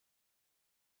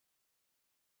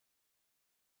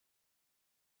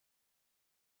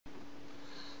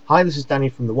Hi, this is Danny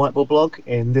from the Whiteboard blog.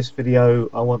 In this video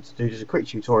I want to do just a quick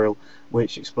tutorial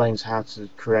which explains how to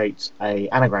create an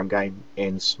anagram game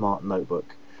in Smart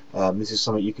Notebook. This is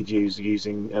something you could use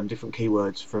using different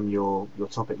keywords from your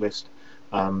topic list,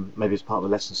 maybe as part of a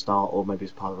lesson start or maybe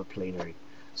as part of a plenary.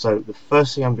 So the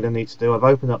first thing I'm going to need to do, I've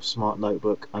opened up Smart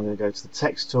Notebook, I'm going to go to the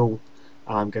text tool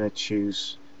and I'm going to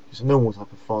choose just a normal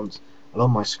type of font, and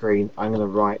on my screen I'm going to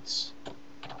write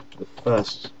the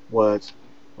first word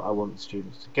I want the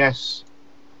students to guess,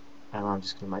 and I'm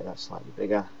just going to make that slightly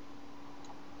bigger.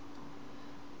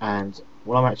 And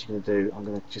what I'm actually going to do, I'm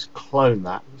going to just clone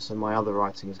that, so my other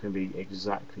writing is going to be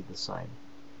exactly the same.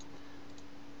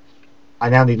 I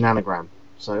now need an anagram,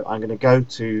 so I'm going to go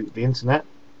to the internet,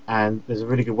 and there's a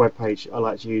really good web page I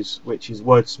like to use, which is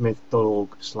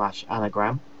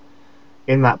wordsmith.org/anagram.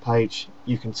 In that page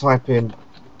you can type in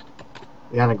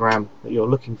the anagram that you're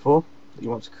looking for, that you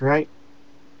want to create.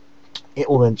 It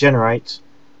will then generate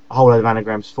a whole load of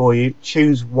anagrams for you.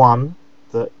 Choose one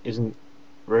that isn't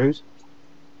rude.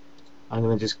 I'm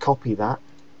going to just copy that,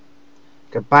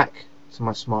 go back to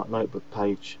my Smart Notebook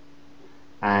page,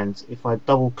 and if I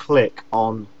double click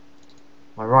on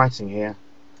my writing here,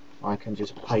 I can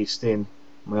just paste in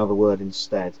my other word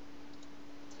instead.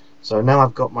 So now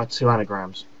I've got my two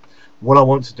anagrams. What I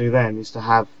want to do then is to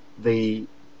have the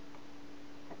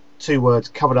two words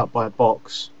covered up by a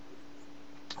box,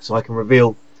 so I can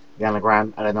reveal the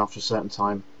anagram and then after a certain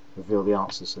time reveal the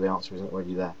answer, so the answer isn't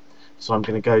already there. So I'm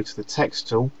going to go to the text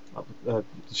tool, the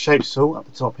shapes tool at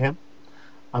the top here.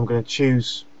 I'm going to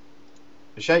choose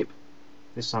a shape,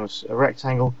 this time a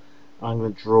rectangle. I'm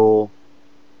going to draw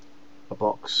a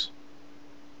box.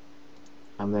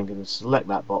 I'm then going to select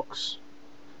that box,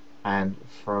 and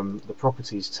from the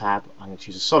properties tab I'm going to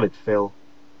choose a solid fill,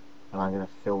 and I'm going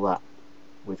to fill that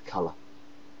with colour.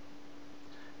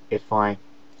 If I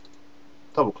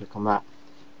double click on that,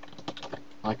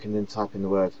 I can then type in the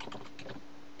word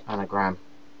anagram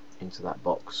into that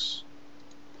box.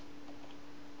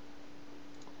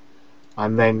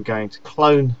 I'm then going to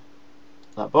clone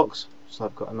that box, so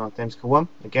I've got an identical one.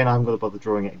 Again, I haven't got to bother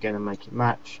drawing it again and make it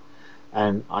match,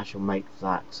 and I shall make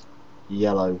that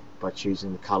yellow by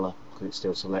choosing the colour because it's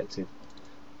still selected.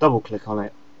 Double click on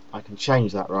it, I can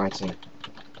change that writing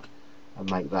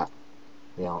and make that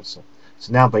the answer.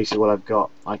 So now basically what I've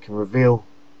got, I can reveal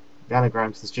the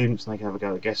anagram to the students and they can have a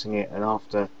go at guessing it, and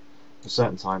after a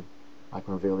certain time I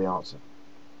can reveal the answer.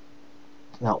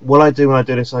 Now what I do when I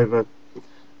do this over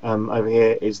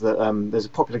here is that there's a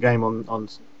popular game on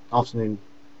afternoon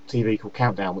TV called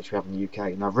Countdown, which we have in the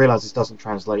UK, and I've realised this doesn't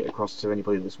translate across to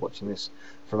anybody that's watching this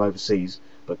from overseas,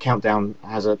 but Countdown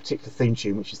has a particular theme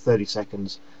tune which is 30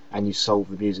 seconds and you solve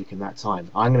the music in that time.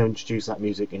 I'm going to introduce that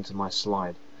music into my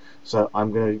slide. So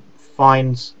I'm going to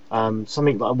find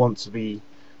something that I want to be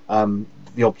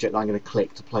the object that I'm going to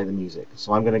click to play the music.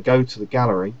 So I'm going to go to the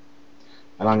gallery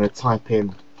and I'm going to type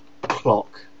in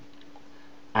clock,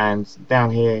 and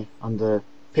down here under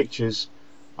pictures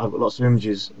I've got lots of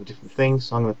images of different things,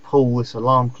 so I'm going to pull this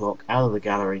alarm clock out of the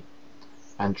gallery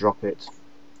and drop it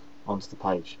onto the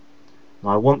page. Now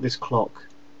I want this clock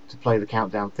to play the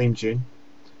Countdown theme tune,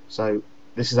 so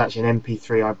this is actually an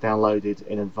MP3 I've downloaded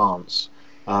in advance.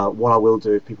 What I will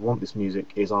do if people want this music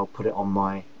is I'll put it on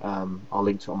my I'll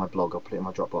link to it on my blog. I'll put it in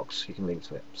my Dropbox, you can link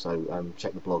to it, so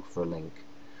check the blog for a link.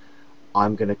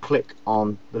 I'm going to click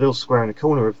on the little square in the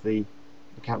corner of the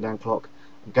countdown clock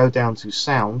and go down to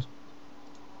sound,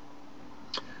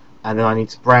 and then I need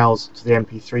to browse to the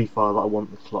MP3 file that I want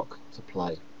the clock to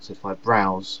play. So if I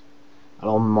browse, and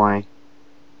on my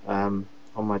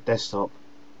desktop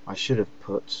I should have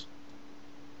put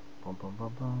I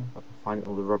can find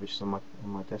all the rubbish on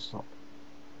my desktop.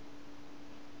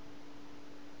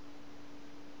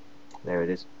 There it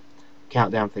is.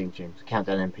 Countdown theme tune,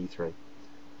 Countdown MP3.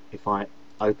 If I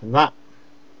open that,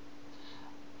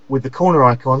 with the corner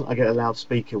icon I get a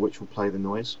loudspeaker which will play the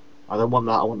noise. I don't want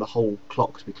that, I want the whole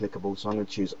clock to be clickable, so I'm going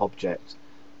to choose object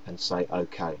and say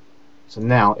OK. So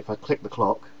now if I click the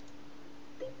clock,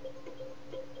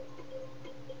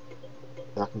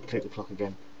 then I can click the clock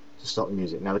again to stop the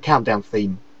music. Now the countdown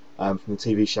theme from the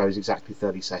TV show is exactly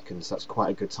 30 seconds. That's quite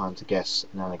a good time to guess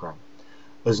an anagram.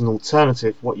 As an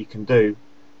alternative, what you can do,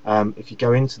 if you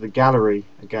go into the gallery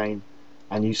again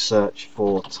and you search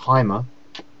for timer,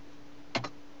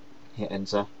 hit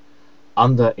enter,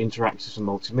 under interactives and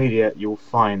multimedia you'll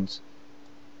find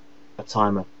a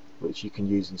timer which you can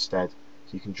use instead.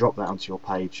 So you can drop that onto your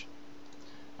page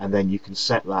and then you can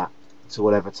set that to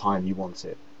whatever time you want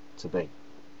it to be.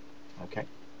 Okay,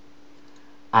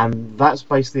 and that's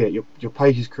basically it. Your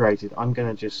page is created. I'm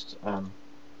going to just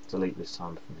delete this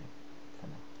time from here for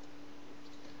now.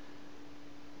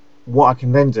 what I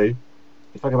can then do,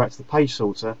 if I go back to the page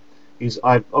sorter, is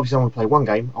I obviously want to play one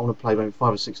game. I want to play maybe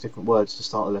 5 or 6 different words to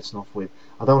start the lesson off with.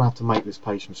 I don't have to make this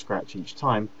page from scratch each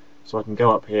time, so I can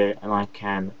go up here and I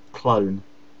can clone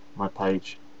my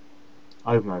page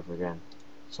over and over again.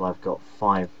 So I've got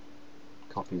 5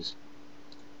 copies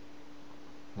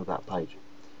of that page.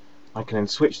 I can then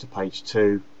switch to page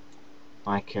 2.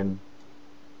 I can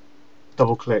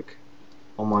double click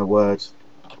on my word,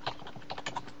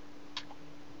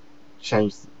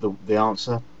 change the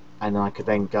answer, and I could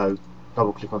then go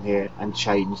double click on here and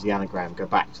change the anagram, go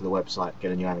back to the website,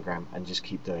 get a new anagram, and just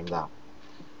keep doing that.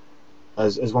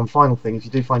 As one final thing, if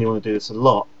you do find you want to do this a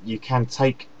lot, you can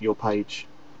take your page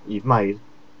you've made,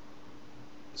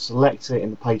 select it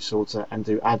in the page sorter and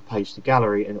do add page to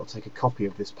gallery, and it'll take a copy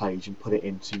of this page and put it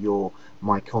into your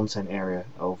my content area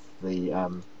of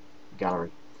the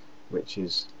gallery, which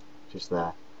is just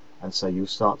there. And so you'll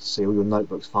start to see all your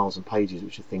notebooks, files and pages,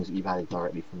 which are things that you've added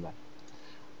directly from there.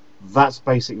 That's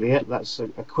basically it. That's a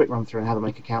quick run through on how to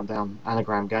make a countdown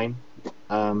anagram game.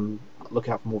 Look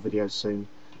out for more videos soon.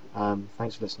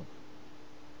 Thanks for listening.